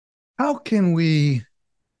How can we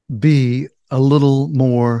be a little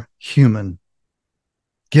more human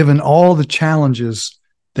given all the challenges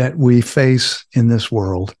that we face in this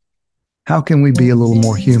world? How can we be a little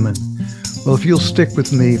more human? Well, if you'll stick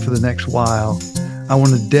with me for the next while, I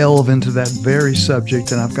want to delve into that very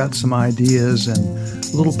subject, and I've got some ideas and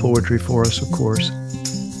a little poetry for us, of course.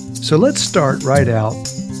 So let's start right out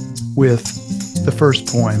with the first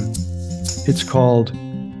poem. It's called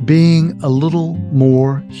Being a Little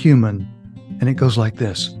More Human, and it goes like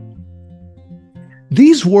this.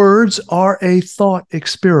 These words are a thought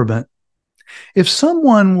experiment. If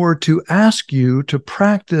someone were to ask you to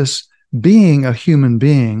practice being a human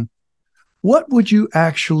being, what would you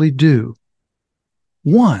actually do?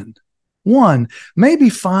 One, maybe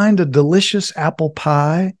find a delicious apple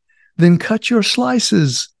pie, then cut your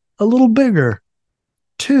slices a little bigger.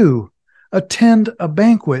 Two, attend a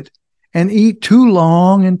banquet and eat too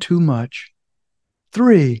long and too much.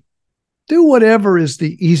 Three, do whatever is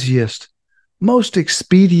the easiest, most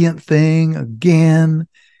expedient thing again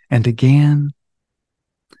and again.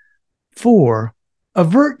 Four,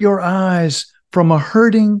 avert your eyes from a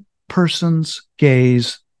hurting person's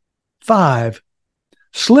gaze. Five,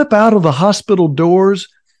 slip out of the hospital doors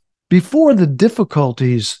before the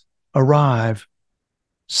difficulties arrive.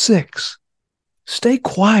 Six, stay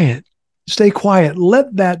quiet. Stay quiet.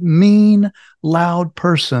 Let that mean, loud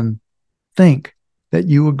person think that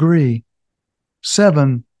you agree.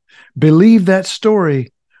 Seven, believe that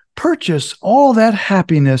story. Purchase all that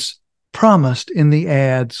happiness promised in the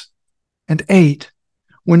ads. And eight,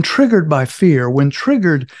 when triggered by fear,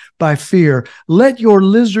 let your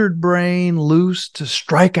lizard brain loose to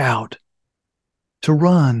strike out, to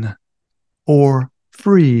run, or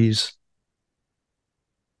freeze.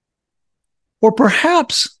 Or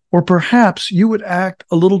perhaps you would act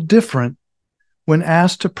a little different when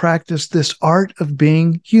asked to practice this art of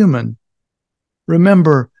being human.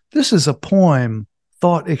 Remember, this is a poem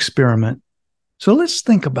thought experiment. So let's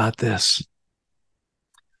think about this.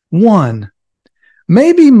 One,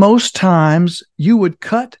 maybe most times you would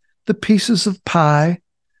cut the pieces of pie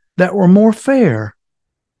that were more fair.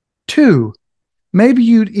 Two, maybe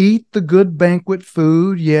you'd eat the good banquet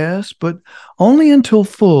food, yes, but only until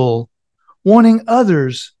full, wanting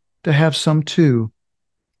others to have some too.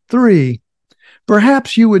 Three,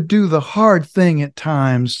 perhaps you would do the hard thing at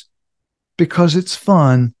times because it's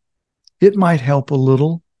fun. It might help a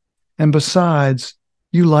little. And besides,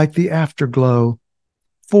 you like the afterglow.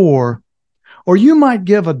 Four, or you might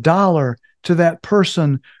give $1 to that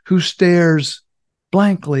person who stares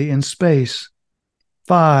blankly in space.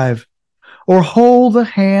 Five, or hold the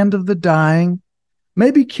hand of the dying,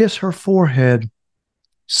 maybe kiss her forehead.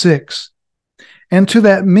 Six, and to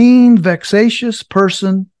that mean, vexatious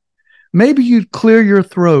person, maybe you'd clear your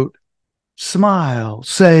throat, smile,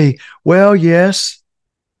 say, well, yes,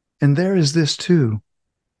 and there is this too.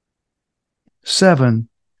 Seven,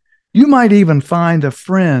 you might even find a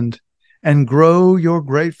friend and grow your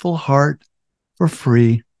grateful heart for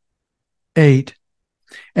free. Eight,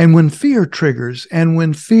 and when fear triggers,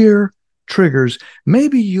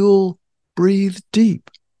 maybe you'll breathe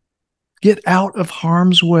deep, get out of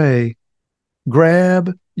harm's way,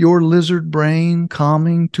 grab your lizard brain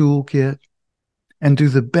calming toolkit, and do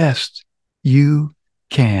the best you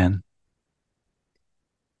can.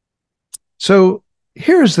 So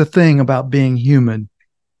here's the thing about being human.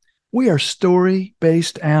 We are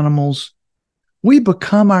story-based animals. We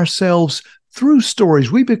become ourselves through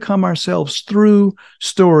stories.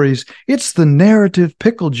 It's the narrative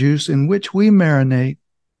pickle juice in which we marinate.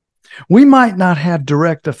 We might not have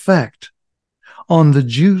direct effect on the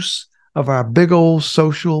juice of our big old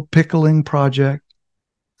social pickling project,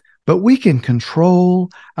 but we can control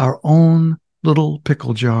our own little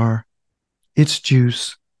pickle jar, its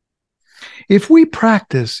juice. If we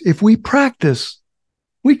practice,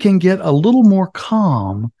 we can get a little more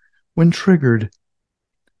calm when triggered.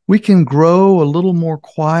 We can grow a little more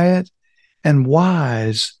quiet and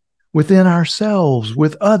wise within ourselves,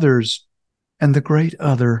 with others, and the great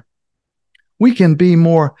other. We can be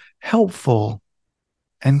more helpful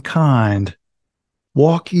and kind,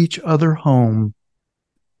 walk each other home,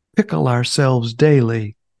 pickle ourselves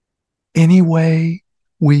daily any way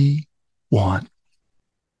we want.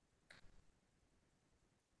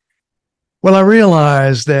 Well, I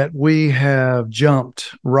realize that we have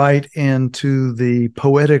jumped right into the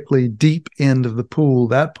poetically deep end of the pool.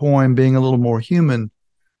 That poem, Being a Little More Human,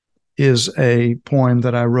 is a poem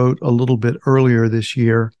that I wrote a little bit earlier this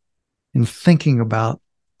year in thinking about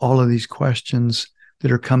all of these questions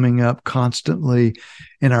that are coming up constantly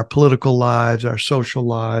in our political lives, our social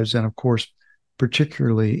lives, and of course,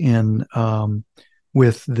 particularly in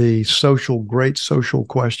with the great social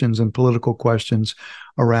questions and political questions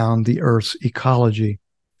around the Earth's ecology.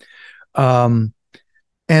 Um,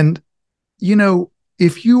 and,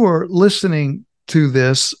 if you are listening to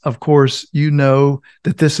this, of course, you know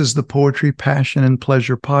that this is the Poetry, Passion, and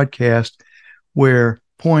Pleasure podcast, where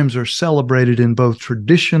poems are celebrated in both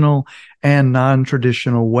traditional and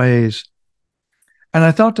non-traditional ways. And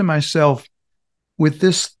I thought to myself, with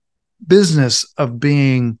this business of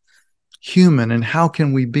being human and how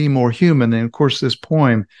can we be more human? And of course, this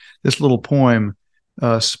little poem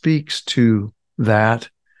speaks to that.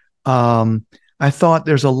 I thought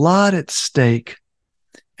there's a lot at stake.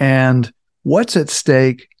 And what's at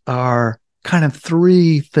stake are kind of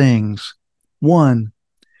three things. One,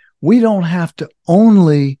 we don't have to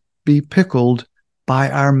only be pickled by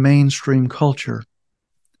our mainstream culture.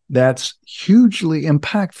 That's hugely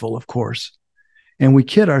impactful, of course. And we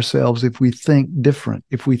kid ourselves if we think different,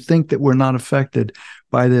 if we think that we're not affected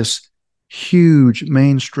by this huge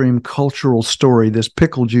mainstream cultural story, this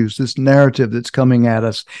pickle juice, this narrative that's coming at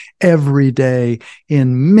us every day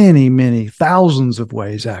in many, many thousands of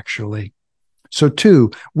ways, actually. So,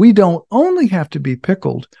 two, we don't only have to be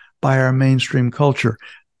pickled by our mainstream culture,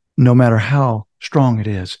 no matter how strong it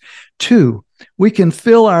is. Two, we can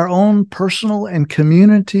fill our own personal and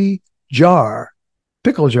community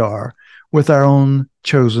pickle jar, with our own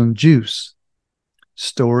chosen juice.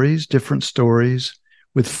 Different stories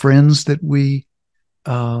with friends that we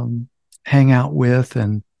hang out with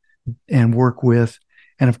and work with,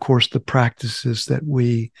 and of course the practices that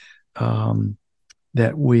we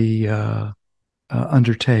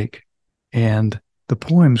undertake, and the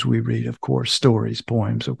poems we read, of course,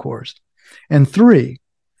 poems, of course. And three,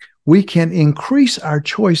 we can increase our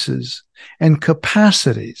choices and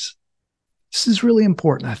capacities. This is really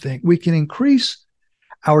important, I think. We can increase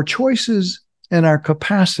our choices and our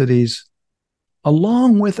capacities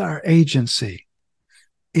along with our agency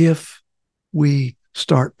if we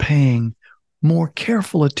start paying more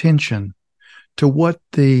careful attention to what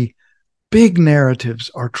the big narratives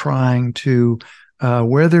are trying to,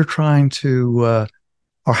 where they're trying to,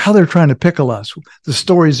 or how they're trying to pickle us, the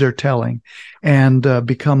stories they're telling, and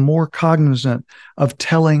become more cognizant of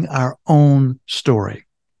telling our own story.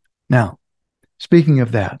 Now, speaking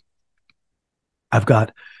of that, I've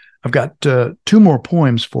got two more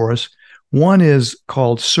poems for us. One is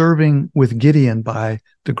called Serving with Gideon by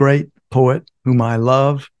the great poet whom I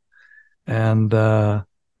love. And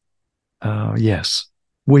yes,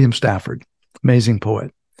 William Stafford, amazing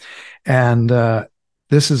poet. And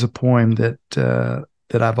this is a poem that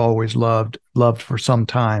I've always loved for some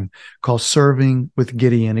time, called Serving with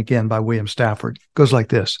Gideon, again by William Stafford. It goes like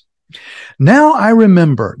this. Now I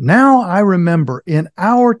remember, in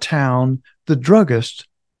our town, the druggist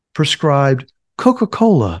prescribed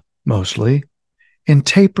Coca-Cola mostly in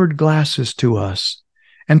tapered glasses to us,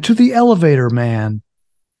 and to the elevator man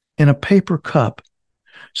in a paper cup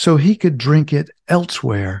so he could drink it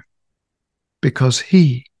elsewhere because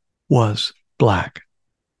he was black.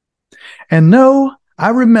 And no, I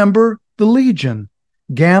remember the Legion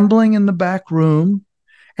gambling in the back room,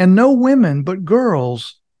 and no women but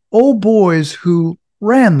girls, old boys who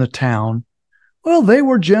ran the town. Well, they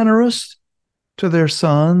were generous to their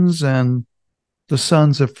sons and the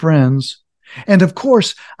sons of friends. And of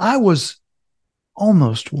course, I was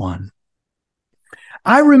almost one.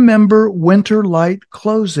 I remember winter light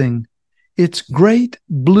closing its great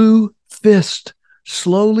blue fist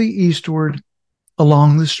slowly eastward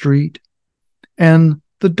along the street, and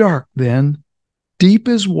the dark then, deep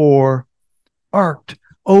as war, arced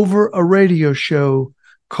over a radio show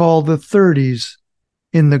called The 30s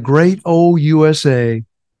in the great old USA.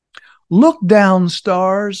 Look down,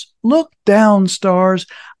 stars, look down, stars.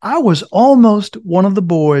 I was almost one of the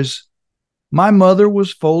boys. My mother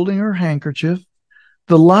was folding her handkerchief.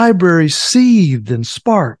 The library seethed and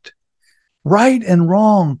sparked. Right and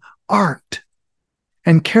wrong arced.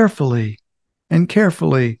 And carefully,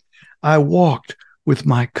 I walked with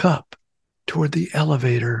my cup toward the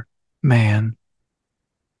elevator man.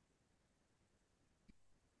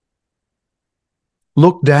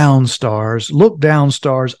 Look down, stars. Look down,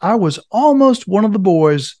 stars. I was almost one of the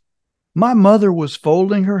boys. My mother was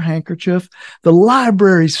folding her handkerchief. The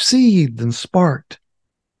library seethed and sparked.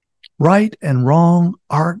 Right and wrong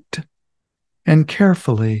arced. And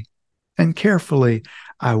carefully,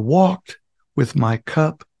 I walked with my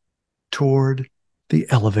cup toward the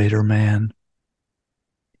elevator man.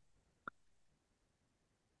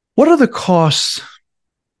 What are the costs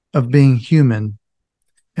of being human,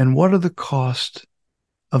 and what are the costs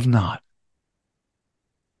of not?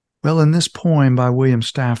 Well, in this poem by William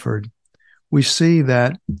Stafford, we see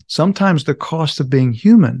that sometimes the cost of being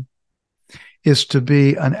human is to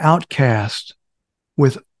be an outcast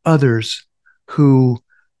with others who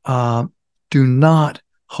do not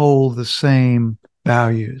hold the same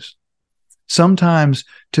values. Sometimes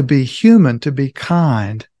to be human, to be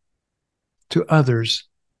kind to others,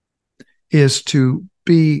 is to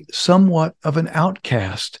be somewhat of an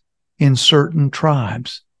outcast in certain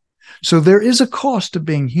tribes. So there is a cost of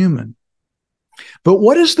being human. But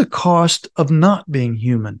what is the cost of not being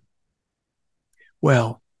human?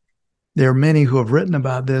 Well, there are many who have written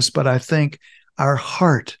about this, but I think our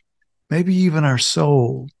heart, maybe even our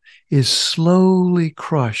soul, is slowly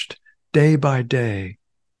crushed day by day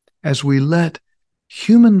as we let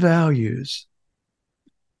human values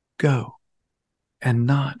go and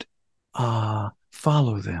not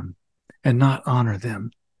follow them and not honor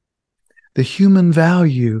them. The human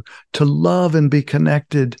value to love and be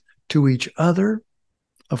connected to each other,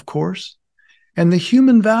 of course, and the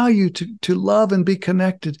human value to love and be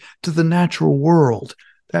connected to the natural world.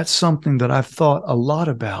 That's something that I've thought a lot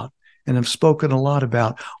about and have spoken a lot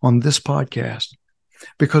about on this podcast,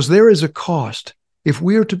 because there is a cost. If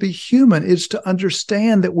we are to be human, it's to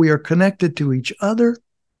understand that we are connected to each other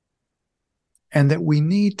and that we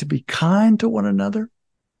need to be kind to one another.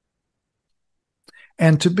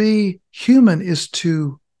 And to be human is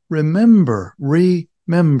to remember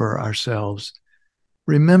ourselves.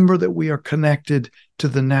 Remember that we are connected to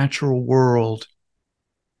the natural world.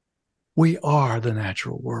 We are the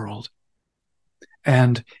natural world.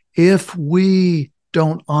 And if we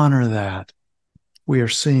don't honor that, we are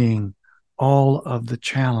seeing all of the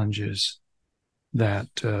challenges that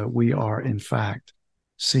we are, in fact,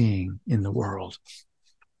 seeing in the world.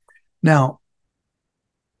 Now,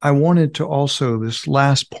 I wanted to also, this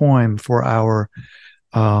last poem for our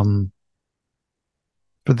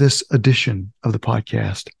for this edition of the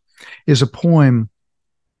podcast is a poem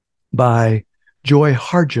by Joy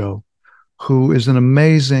Harjo, who is an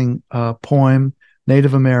amazing poem,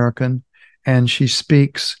 Native American, and she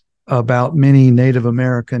speaks about many Native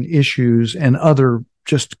American issues and other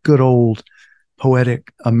just good old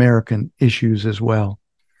poetic American issues as well.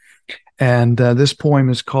 And this poem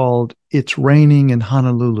is called It's Raining in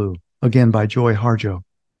Honolulu, again by Joy Harjo.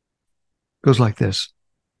 It goes like this.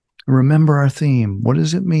 Remember our theme. What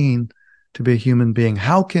does it mean to be a human being?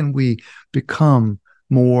 How can we become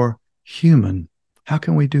more human? How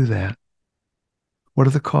can we do that? What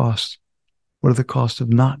are the costs? What are the costs of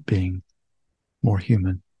not being more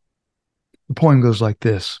human? The poem goes like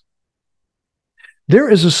this. There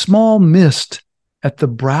is a small mist at the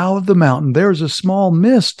brow of the mountain. There is a small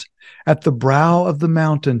mist at the brow of the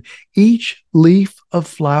mountain. Each leaf of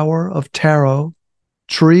flower of taro,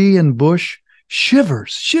 tree and bush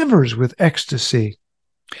shivers with ecstasy.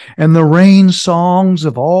 And the rain songs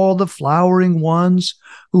of all the flowering ones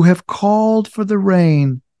who have called for the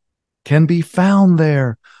rain can be found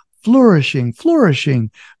there, flourishing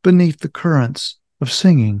beneath the currents of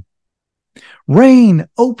singing. Rain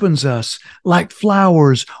opens us like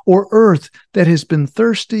flowers or earth that has been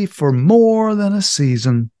thirsty for more than a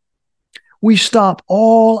season. We stop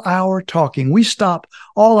all our talking. We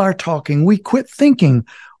quit thinking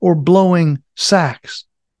or blowing sacks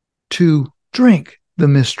to drink the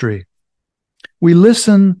mystery. We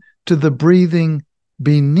listen to the breathing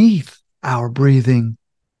beneath our breathing.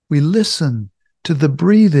 We listen to the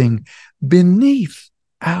breathing beneath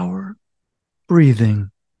our breathing.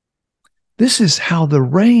 This is how the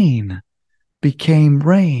rain became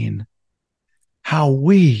rain, how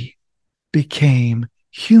we became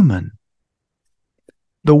human.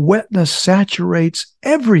 The wetness saturates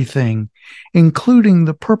everything, including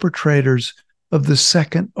the perpetrators of the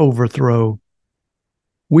second overthrow.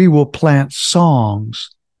 We will plant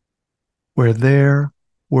songs where there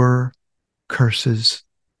were curses.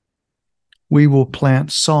 We will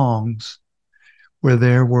plant songs where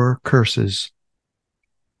there were curses.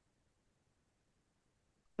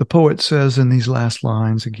 The poet says in these last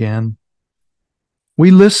lines again,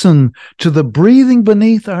 we listen to the breathing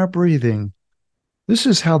beneath our breathing. This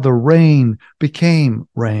is how the rain became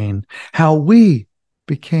rain, how we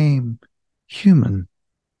became human.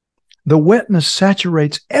 The wetness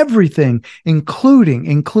saturates everything, including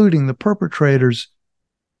the perpetrators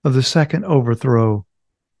of the second overthrow.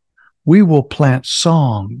 We will plant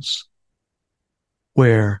songs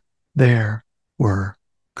where there were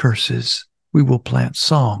curses. We will plant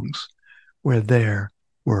songs where there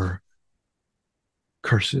were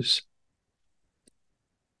curses.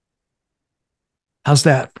 How's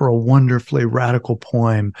that for a wonderfully radical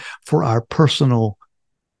poem for our personal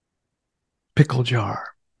pickle jar?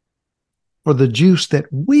 For the juice that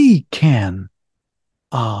we can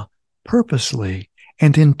purposely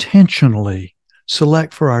and intentionally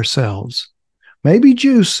select for ourselves. Maybe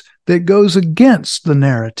juice that goes against the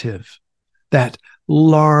narrative, that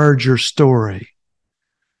larger story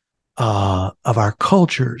of our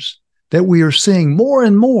cultures that we are seeing more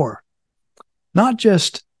and more, not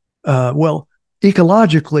just,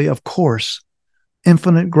 ecologically, of course,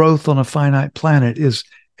 infinite growth on a finite planet is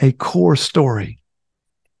a core story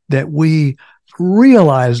that we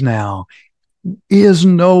realize now is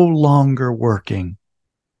no longer working.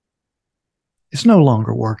 It's no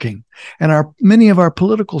longer working. And many of our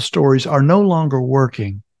political stories are no longer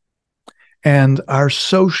working. And our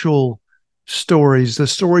social stories, the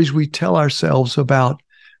stories we tell ourselves about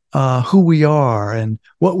who we are and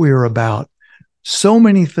what we are about, so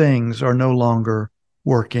many things are no longer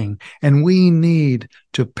working. And we need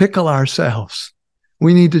to pickle ourselves.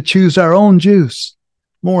 We need to choose our own juice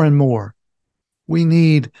more and more. We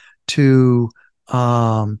need to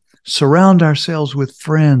surround ourselves with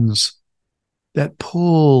friends that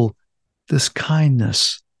pull this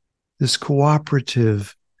kindness, this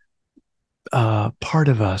cooperative part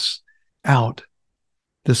of us out,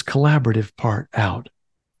 this collaborative part out.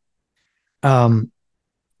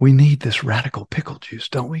 We need this radical pickle juice,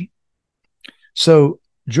 don't we? So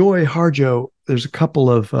Joy Harjo, there's a couple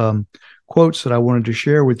of quotes that I wanted to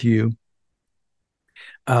share with you.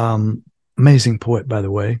 Amazing poet, by the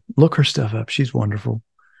way. Look her stuff up. She's wonderful.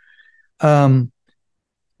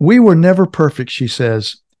 We were never perfect, she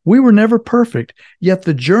says. We were never perfect, yet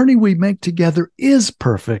the journey we make together is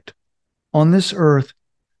perfect. On this earth,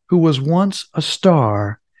 who was once a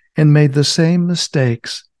star and made the same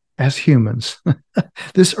mistakes as humans.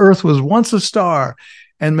 This earth was once a star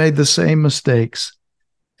and made the same mistakes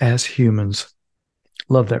as humans.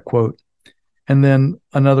 Love that quote. And then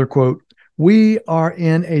another quote. We are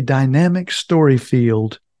in a dynamic story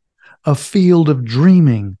field, a field of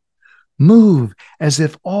dreaming. Move as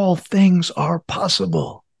if all things are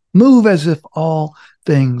possible. Move as if all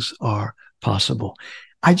things are possible.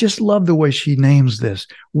 I just love the way she names this.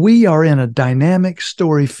 We are in a dynamic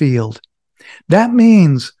story field. That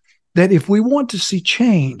means that if we want to see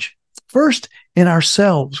change, first in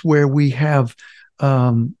ourselves, where we have,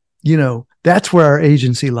 that's where our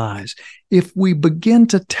agency lies. If we begin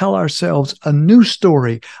to tell ourselves a new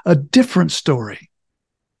story, a different story,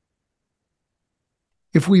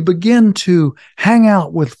 if we begin to hang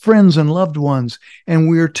out with friends and loved ones and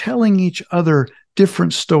we're telling each other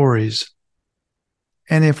different stories,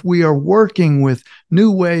 and if we are working with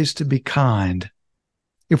new ways to be kind,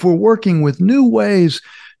 if we're working with new ways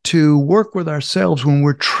to work with ourselves when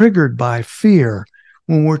we're triggered by fear,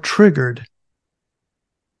 when we're triggered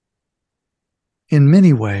in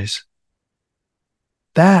many ways,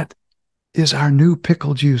 that is our new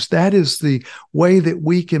pickle juice. That is the way that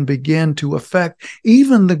we can begin to affect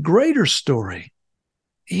even the greater story,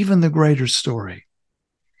 even the greater story.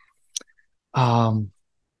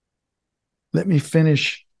 Let me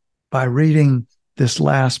finish by reading this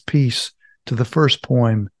last piece to the first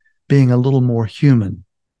poem, Being a Little More Human.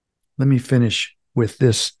 Let me finish with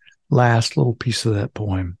this last little piece of that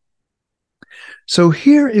poem. So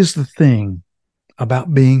here is the thing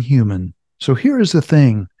about being human. So here is the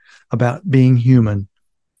thing about being human.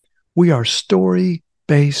 We are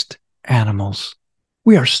story-based animals.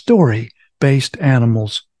 We are story-based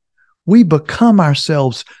animals. We become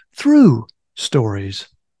ourselves through stories.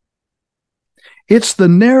 It's the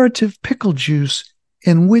narrative pickle juice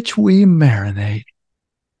in which we marinate.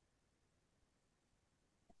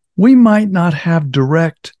 We might not have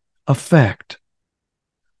direct effect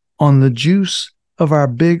on the juice of our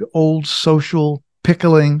big old social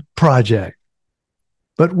pickling project,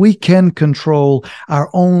 but we can control our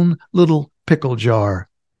own little pickle jar,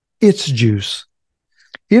 its juice.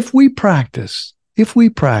 If we practice, if we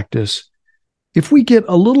get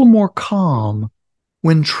a little more calm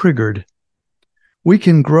when triggered, we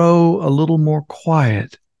can grow a little more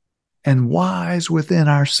quiet and wise within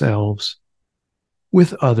ourselves,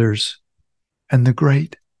 with others, and the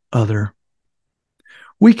great other.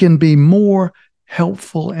 We can be more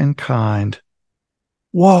helpful and kind.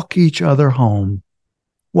 Walk each other home.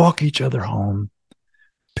 Walk each other home.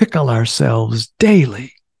 Pickle ourselves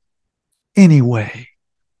daily any way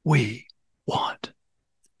we want.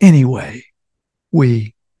 Any way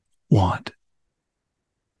we want.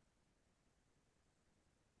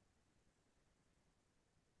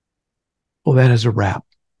 Well, that is a wrap.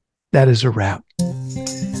 That is a wrap.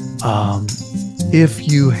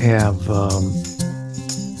 If you have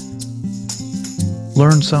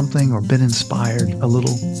learned something or been inspired a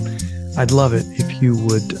little, I'd love it if you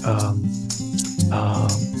would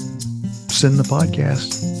send the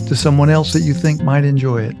podcast to someone else that you think might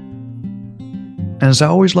enjoy it. And as I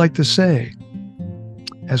always like to say,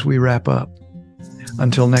 as we wrap up,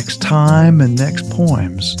 until next time and next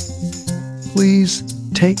poems, please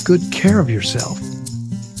take good care of yourself.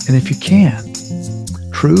 And if you can,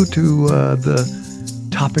 true to the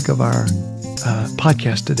topic of our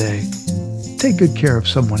podcast today, take good care of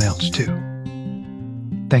someone else too.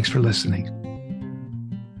 Thanks for listening.